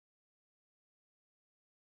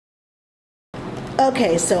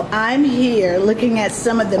Okay, so I'm here looking at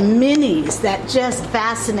some of the minis that just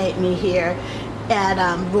fascinate me here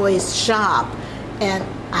at Roy's shop, and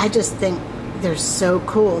I just think they're so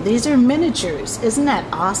cool. These are miniatures. Isn't that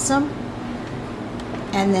awesome?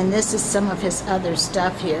 And then this is some of his other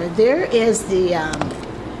stuff here. There is the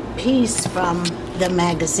piece from the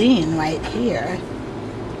magazine right here.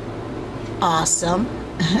 Awesome.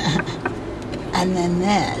 And then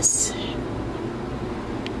this.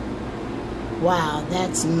 Wow,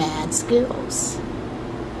 that's mad skills.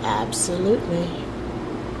 Absolutely.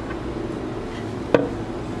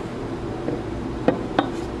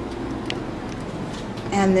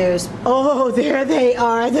 And there's, oh, there they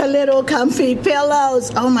are, the little comfy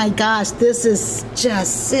pillows. Oh my gosh, this is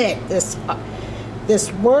just sick.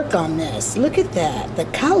 This work on this. Look at that, the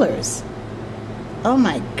colors. Oh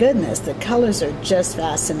my goodness, the colors are just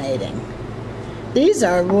fascinating. These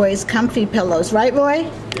are Roy's comfy pillows, right, Roy?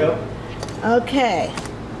 Yep. Okay.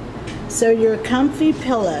 So your comfy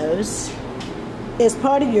pillows is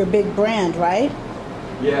part of your big brand, right?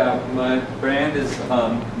 Yeah, my brand is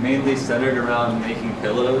mainly centered around making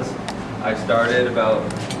pillows. I started about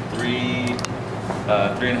three and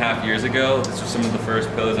a half years ago. These were some of the first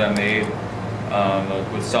pillows I made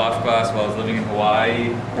with soft glass while I was living in Hawaii.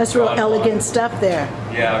 That's real elegant stuff there.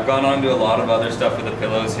 Yeah, I've gone on to a lot of other stuff with the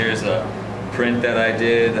pillows. Here's a print that I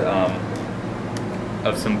did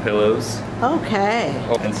of some pillows. Okay.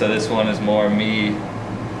 And so this one is more me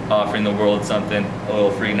offering the world something, a little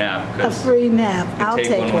free nap. A free nap. I'll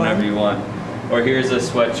take one whenever you want. Or here's a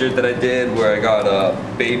sweatshirt that I did where I got a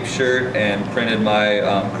Bape shirt and printed my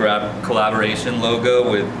collaboration logo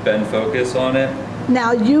with Ben Focus on it.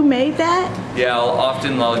 Now you made that? Yeah,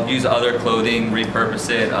 I'll use other clothing, repurpose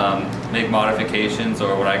it, make modifications,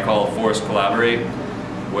 or what I call forced collaborate,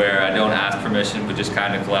 where I don't ask permission but just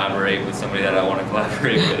kind of collaborate with somebody that I want to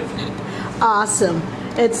collaborate with. Awesome.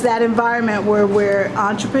 It's that environment where we're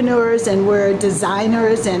entrepreneurs and we're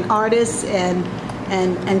designers and artists and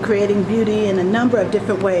creating beauty in a number of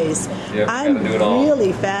different ways. Yep, I'm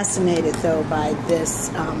really fascinated though by this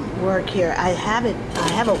work here. I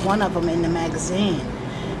have one of them in the magazine.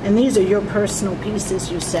 And these are your personal pieces,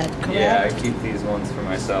 you said, correct? Yeah, I keep these ones for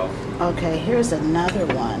myself. Okay, here's another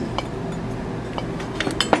one.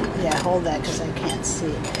 Yeah, hold that because I can't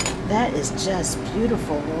see. That is just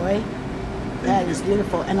beautiful, Roy. That is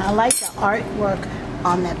beautiful. And I like the artwork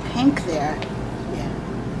on that pink there. Yeah.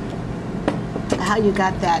 How you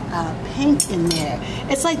got that pink in there.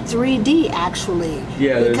 It's like 3D actually.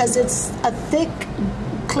 Yeah. Because it's a thick,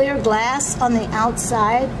 clear glass on the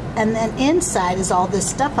outside, and then inside is all this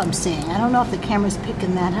stuff I'm seeing. I don't know if the camera's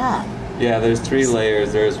picking that up. Yeah, there's 3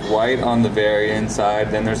 layers. There's white on the very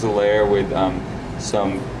inside, then there's a layer with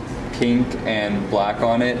some pink and black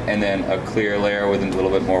on it, and then a clear layer with a little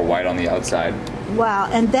bit more white on the outside. Wow,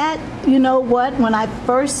 and that, you know what, when I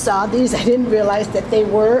first saw these, I didn't realize that they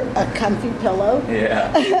were a comfy pillow.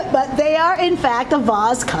 Yeah. But they are, in fact, a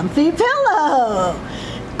Vase comfy pillow.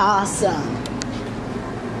 Awesome.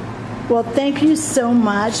 Well, thank you so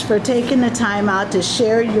much for taking the time out to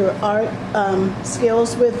share your art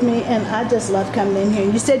skills with me, and I just love coming in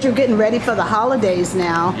here. You said you're getting ready for the holidays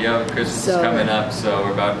now. Yeah, Christmas is coming up, so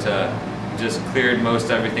we're about to just cleared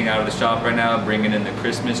most everything out of the shop right now, bringing in the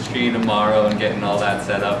Christmas tree tomorrow and getting all that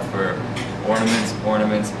set up for ornaments,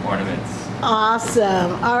 ornaments, ornaments.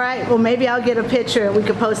 Awesome. All right, well, maybe I'll get a picture and we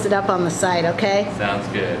can post it up on the site, okay? Sounds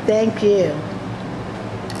good. Thank you.